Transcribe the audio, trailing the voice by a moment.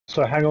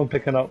So hang on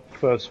picking up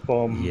first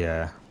bomb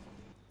Yeah.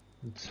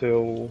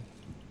 until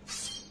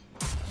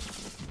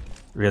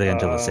Really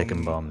until the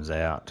second bomb's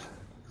out.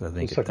 'Cause I the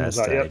think at second that was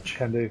out. Yep, stage,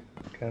 can do,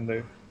 can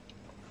do.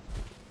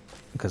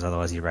 because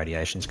otherwise your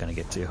radiation's going to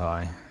get too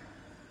high.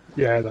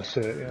 Yeah, that's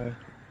it. Yeah.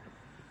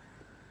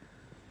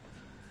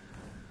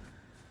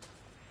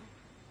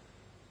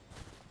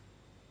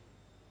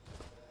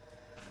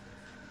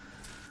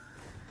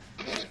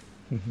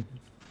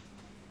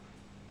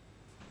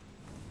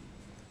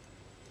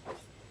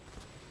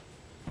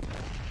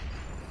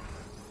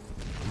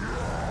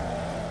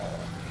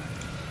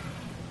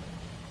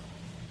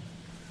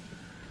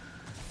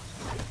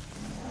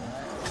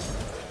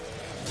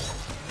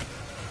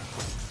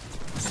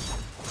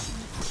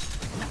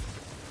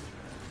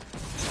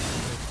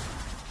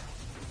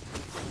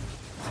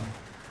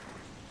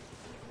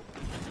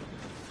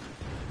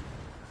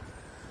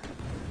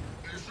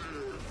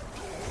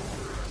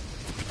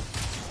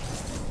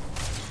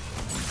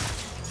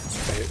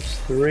 Okay, it's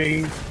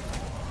 3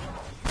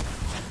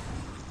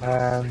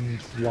 and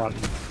 1.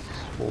 It's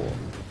 4.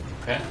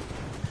 Okay.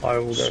 I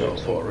will go So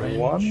to orange.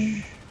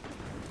 1.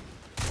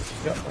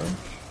 Yep, orange.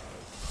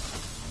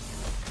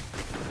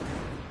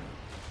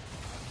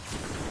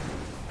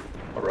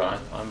 Alright,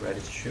 I'm ready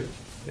to shoot.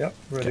 Yep,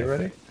 ready, Okay.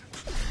 ready.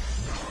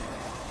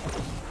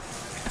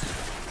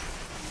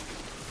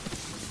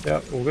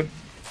 Yep, all good.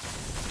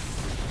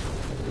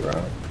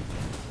 Right.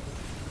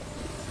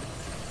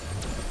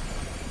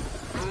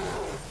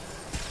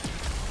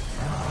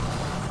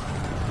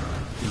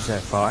 Did you say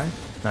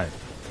 5? No,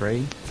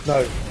 3?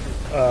 No,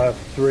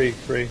 3,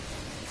 3.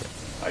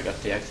 I got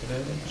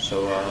deactivated,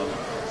 so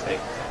take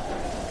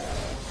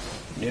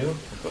new,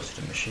 it goes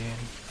to the machine.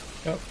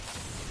 Yep,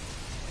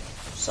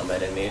 Some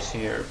enemies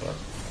here, but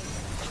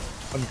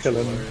I'm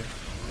killing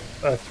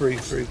 3,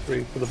 3,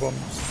 3 for the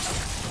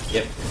bombs.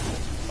 yep.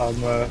 I'm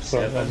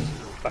sorry, 7.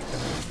 I'm back in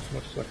as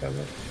much as I can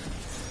there.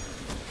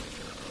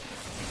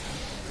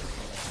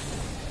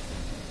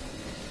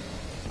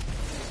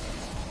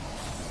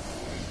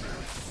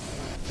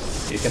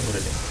 You can put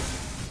it in.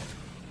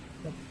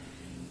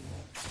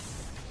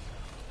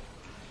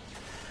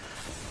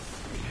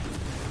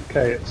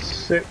 Okay, it's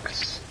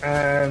 6,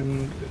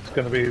 and it's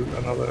going to be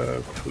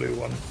another blue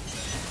one.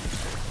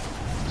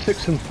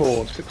 6 and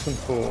 4, 6 and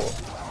 4.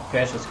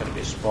 Okay, so it's gonna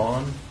be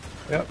spawn.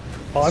 Yep.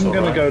 I'm So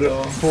going to go to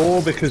though.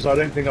 4 because I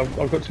don't think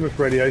I've got too much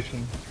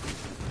radiation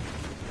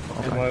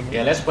at the moment.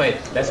 Yeah, let's wait.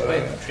 Let's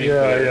wait 3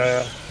 yeah, players.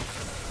 yeah.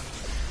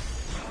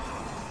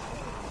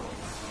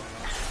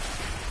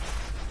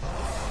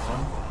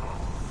 1,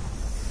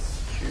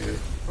 2,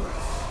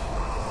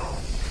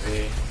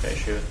 3. Okay,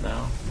 shoot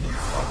now.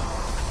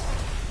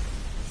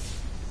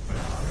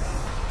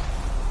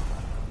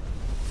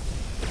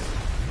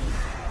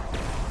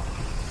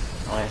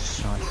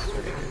 Nice. I'm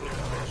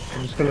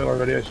just going to let my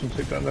radiation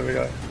tick down. There we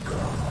go.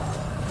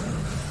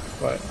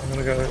 Right, I'm going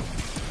to go.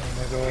 Oh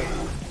my god.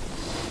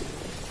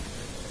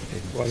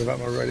 Worried about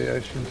my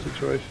radiation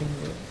situation.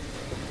 But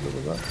look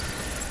at that.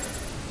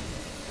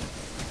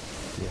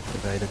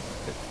 Deactivated.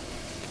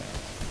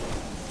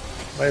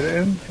 Made it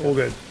in. All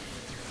good.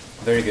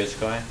 Very good,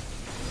 Sky.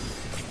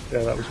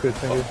 Yeah, that was good.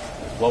 Thank you.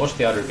 What was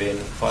the other bin?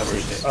 5 or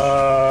 6?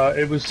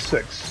 It was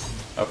 6.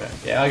 Okay,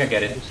 yeah, I can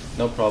get it.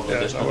 No problem. Yeah,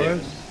 There's no not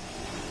worries.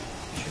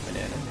 even human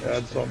enemies. Yeah,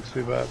 it's not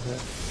too bad. Yeah.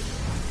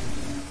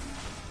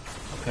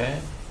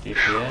 Okay,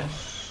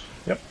 DPS.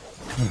 Yep.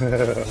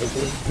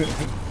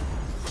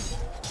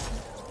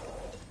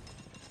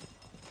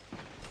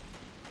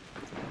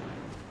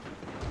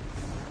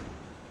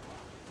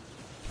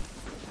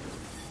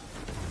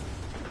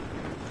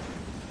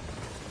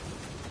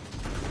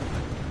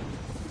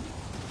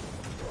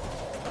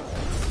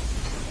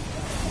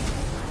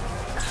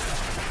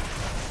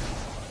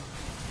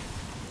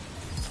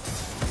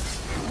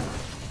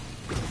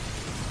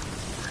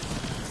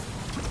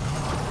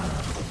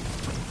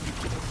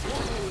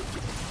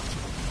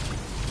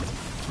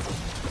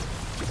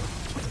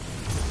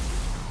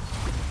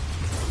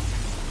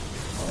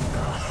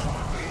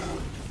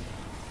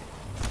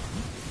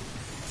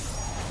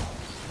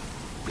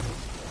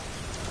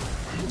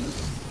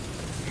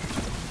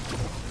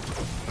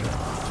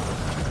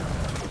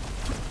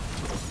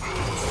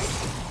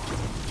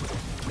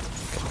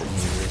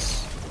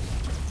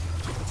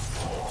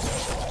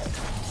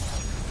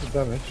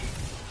 Damage.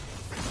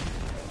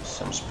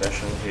 Some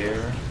special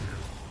here.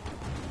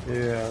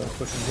 Yeah, that's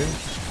looking good.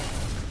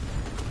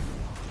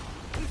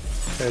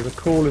 Okay, the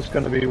call is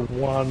going to be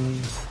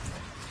 1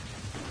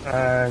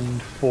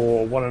 and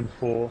 4. 1 and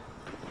 4.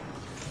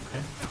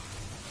 Okay.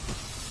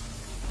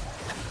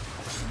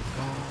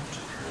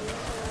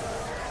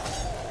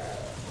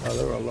 Oh,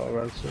 there are a lot of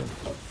reds here.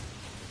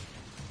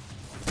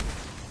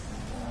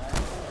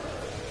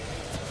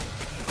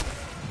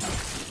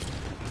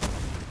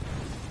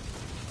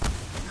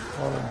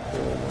 One and 4,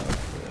 1 and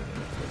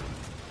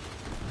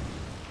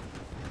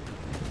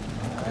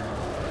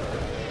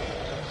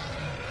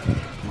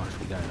 4. Must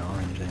be going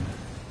orange then.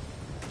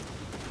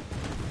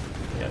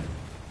 Yeah.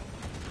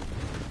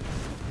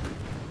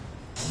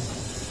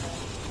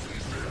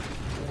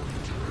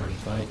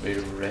 Are we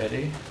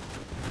ready?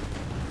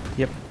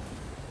 Yep.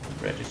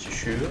 Ready to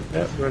shoot?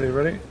 Yep,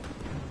 ready.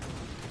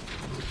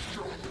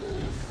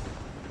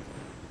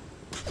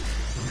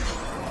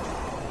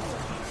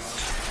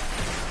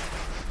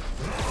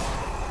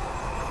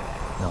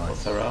 Nice.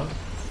 What's around?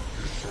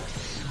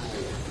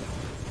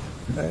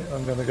 Okay,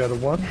 I'm going to go to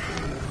 1.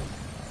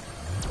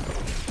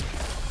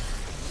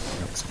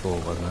 That's 4,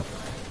 wasn't it?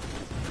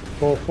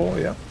 4,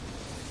 yeah.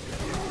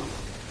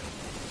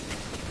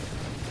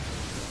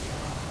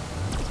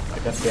 I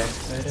got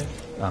deactivated.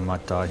 I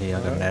might die here.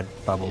 I got an ad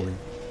bubble in.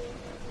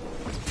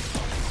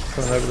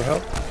 Coming over to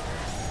help.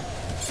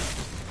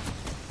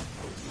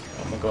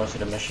 I'm gonna go to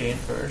the machine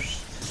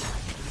first.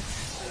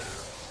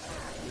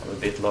 I'm a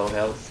bit low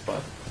health,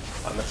 but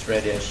I'm as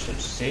ready as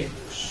 6,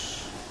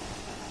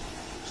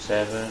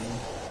 7.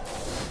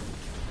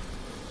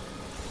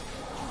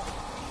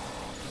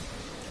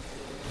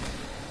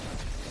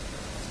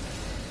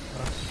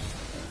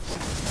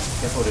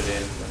 Can put it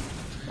in.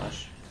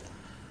 Nice.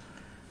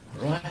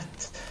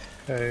 Right.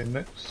 Okay,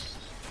 next. Is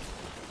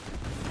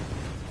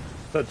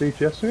that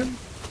DPS again?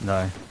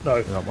 No. No.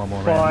 We got one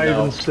more 5 round.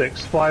 No. and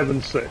 6. 5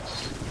 and 6.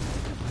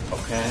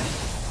 Okay.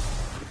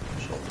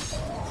 So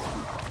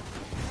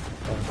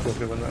I'm still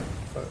doing that.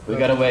 we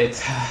gotta wait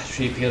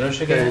 3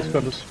 pillars Okay, again. he's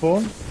got to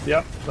spawn.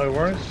 Yep, no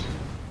worries.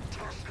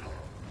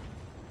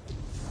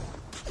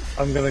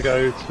 I'm going to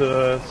go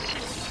to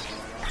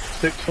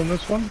 6 on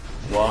this one.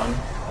 1.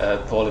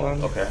 Pull it.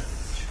 1. Okay.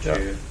 Yeah.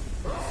 2.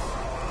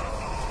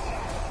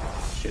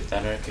 Shoot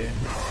anarchy.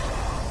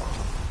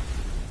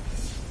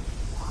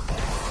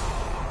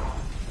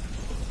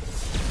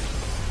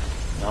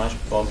 Nice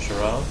bombs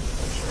around.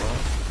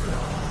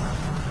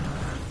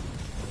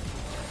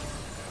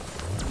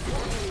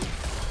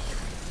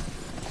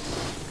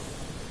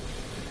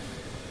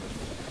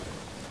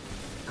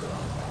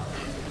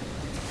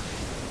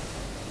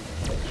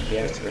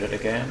 Deactivate it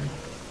again.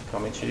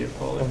 Coming to you,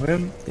 Paul. On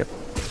him. Yep.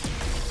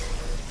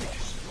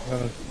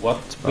 What?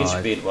 Which 5.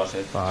 speed was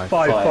it? 5.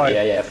 5.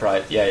 Yeah,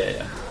 right.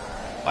 Yeah.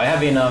 I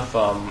have enough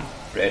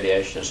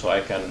radiation, so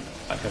I can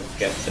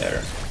get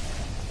there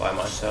by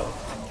myself.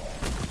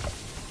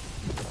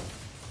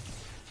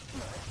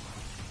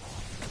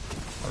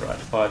 Alright,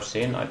 5's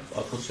in. I'll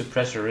put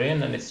suppressor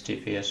in, and it's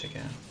TPS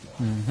again.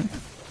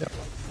 Yep.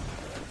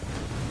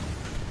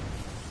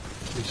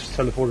 He just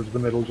teleported to the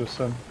middle just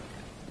then.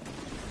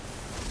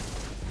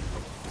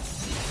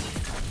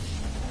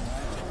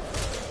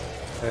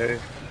 Okay,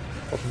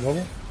 bottom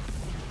level.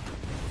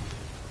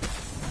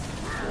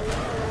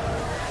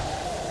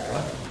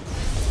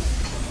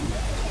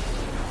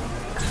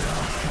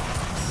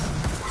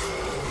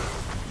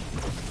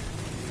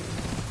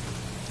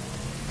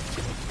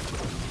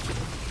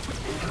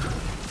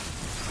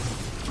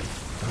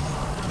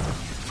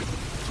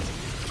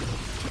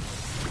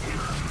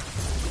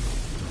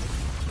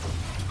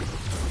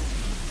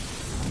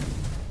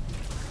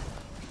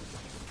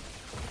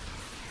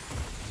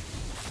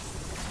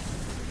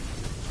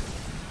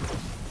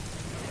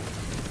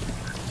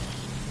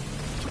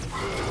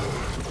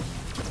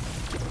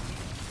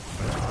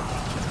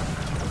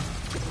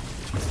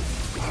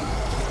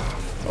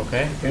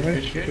 Okay,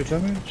 Damage, good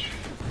damage.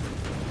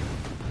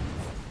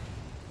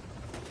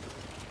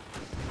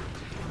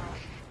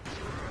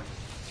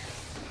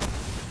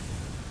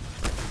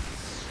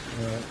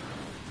 Right.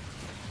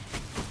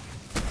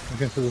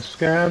 Looking for the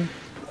scan.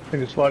 I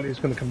think it's likely it's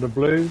going to come to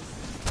blue.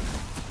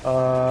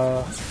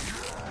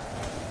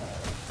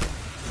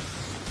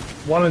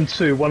 1 and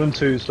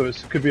 2, so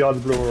it could be either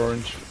blue or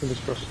orange. Fingers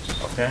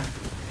crossed. Okay.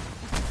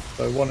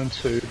 So 1 and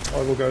 2. I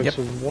will go Yep.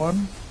 to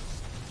 1.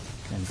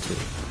 And 2.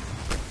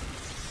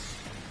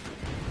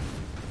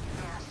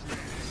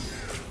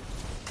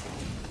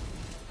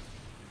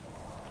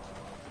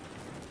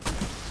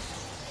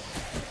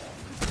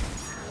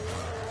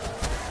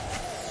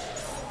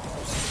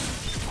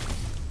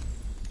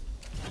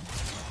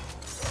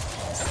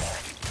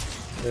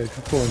 Yeah, you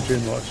can call him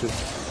June Watches.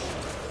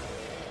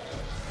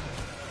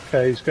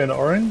 Okay, he's going to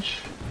orange.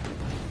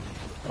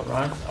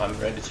 Alright, I'm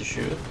ready to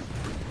shoot.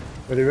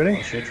 Ready?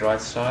 I'll shoot right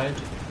side.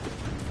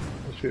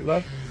 I'll shoot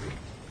left.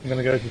 I'm going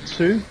to go to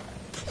 2.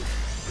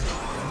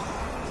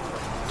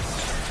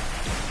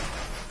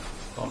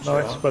 Bombs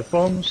Nice, around. both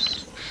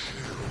bombs.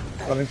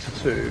 Running to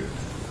 2.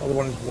 Other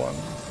one is 1.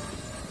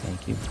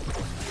 Thank you.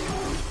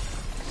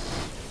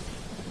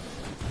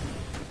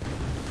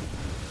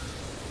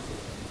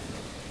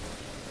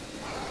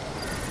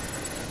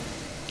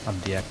 I'm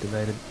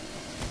deactivated.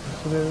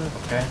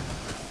 Okay.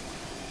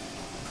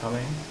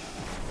 Coming.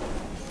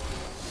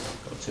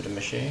 Go to the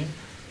machine.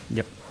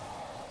 Yep.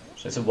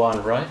 So it's a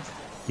 1, right?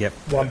 Yep.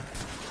 1.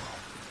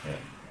 Yeah.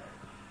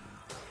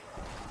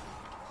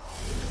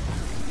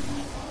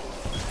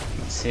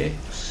 6,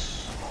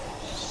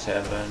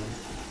 7,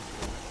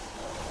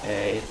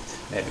 8.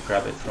 Maybe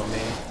grab it from me.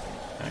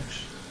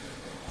 Thanks.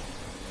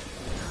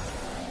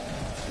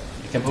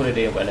 You can put it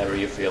in whenever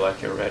you feel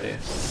like you're ready.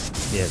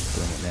 Yeah, it's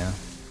doing it now.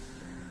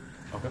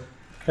 Okay.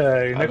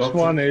 Okay, I next got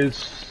one to-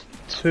 is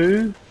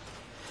 2.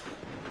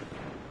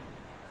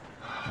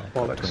 Got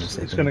Bollocks. 20 It's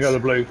seconds. going to go to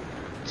blue.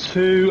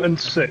 2 and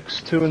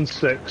 6. 2 and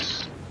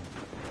 6.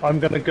 I'm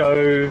going to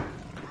go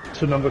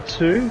to number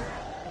 2.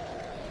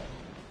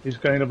 He's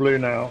going to blue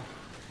now.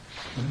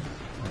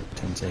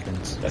 10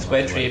 seconds. Let's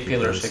wait 3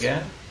 pillars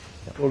again.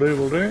 We'll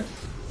do.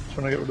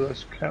 Trying to get rid of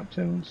those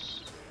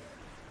captains.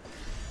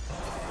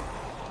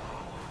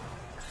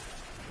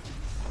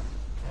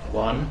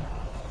 1,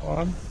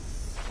 1,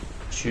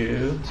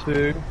 2,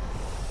 2,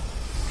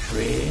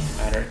 3,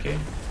 anarchy.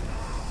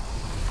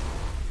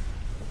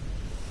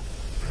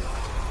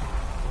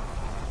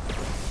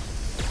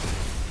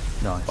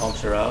 Nice.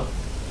 Bombs are out.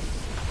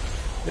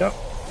 Yep.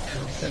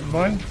 Get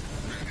mine.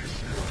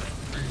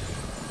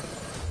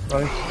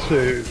 Nice.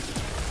 2.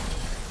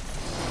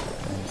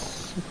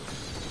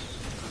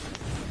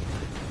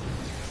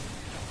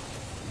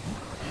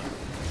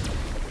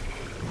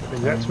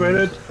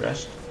 Deactivated.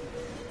 Rest.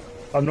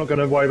 I'm not going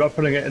to worry about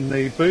putting it in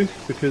the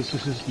booth because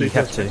this is You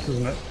have DPS to. fix,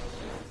 isn't it?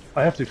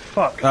 I have to.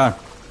 Fuck. Ah.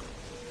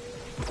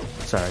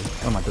 Sorry.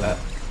 What am I doing?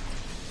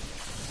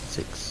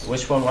 6.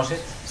 Which one was it?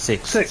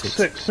 6.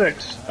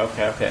 6.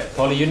 Okay.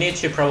 Polly, you need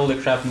to probably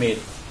grab me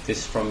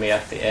this from me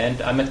at the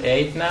end. I'm at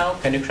 8 now.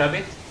 Can you grab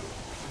it?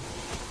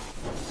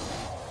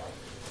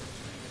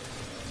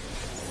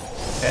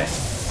 Okay.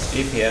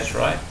 DPS,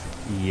 right?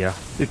 Yeah.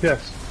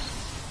 DPS.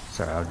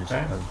 Sorry, I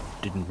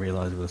didn't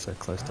realise we were so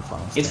close to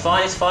final. It's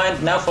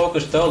fine. Now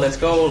focus though. Let's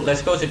go to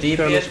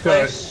DPS let's go.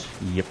 place.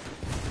 Yep.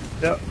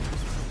 Yep.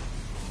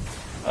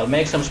 I'll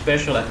make some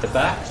special at the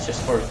back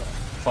just for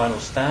final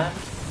stand.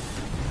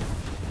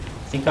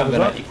 I think I'm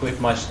gonna equip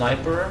my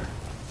sniper.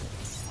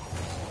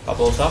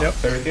 Bubbles up. Yep.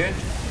 Very good.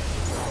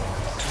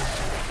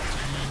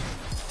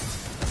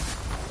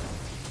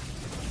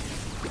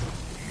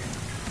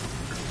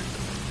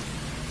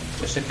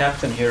 There's a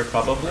captain here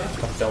probably,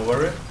 but don't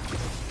worry.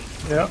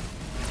 Yeah.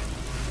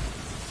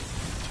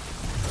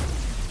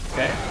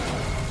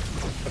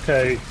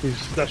 Okay,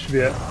 that should be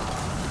it.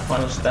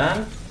 Final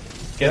stand.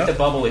 Get the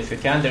bubble if you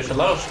can. There's a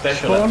lot of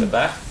special at the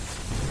back.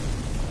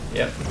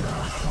 Yep.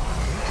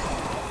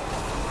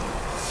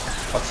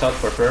 Watch out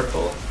for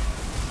purple.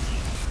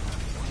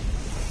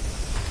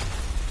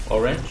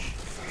 Orange.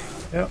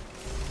 Yep.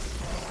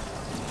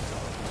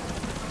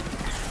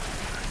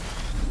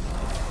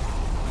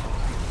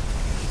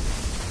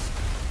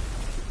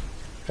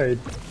 Okay.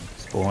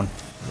 Spawn.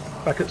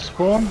 Back at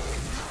spawn.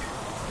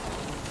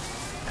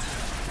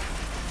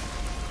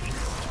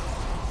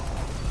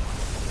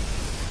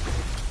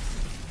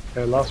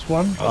 Okay, last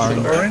one.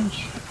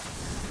 Orange.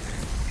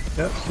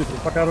 Yep, shoot the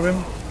fuck out of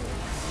him.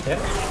 Yep.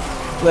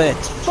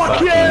 Let's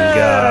fucking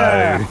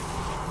go!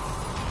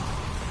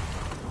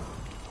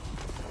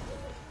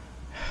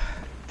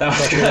 That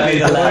was gonna be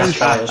the last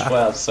try as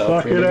well, so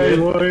fucking pretty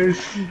good. Boys.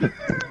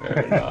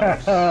 Very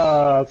nice.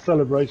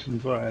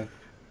 Celebrations, right?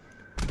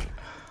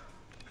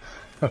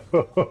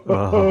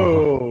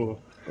 Oh,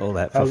 all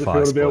that for How's it 5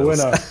 feel to be a spoils.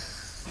 winner?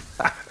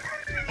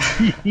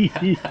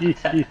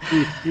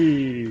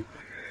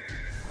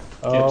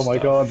 Oh my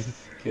god.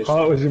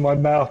 Heart was in my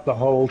mouth the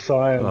whole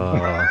time.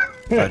 Oh,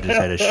 I just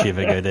had a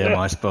shiver go down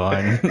my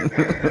spine.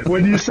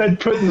 When you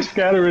said put the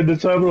scanner in the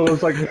terminal, I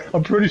was like,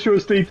 I'm pretty sure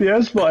it's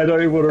DPS, but I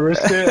don't even want to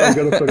risk it. I'm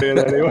going to put it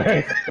in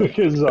anyway,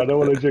 because I don't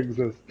want to jinx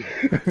this.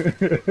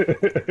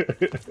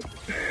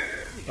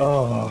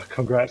 Oh,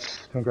 congrats.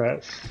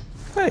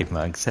 Hey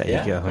Mugs, how you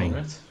going?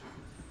 Congrats.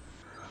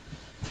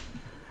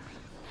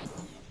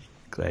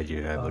 Glad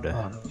you were able to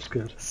that was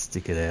good.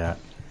 stick it out.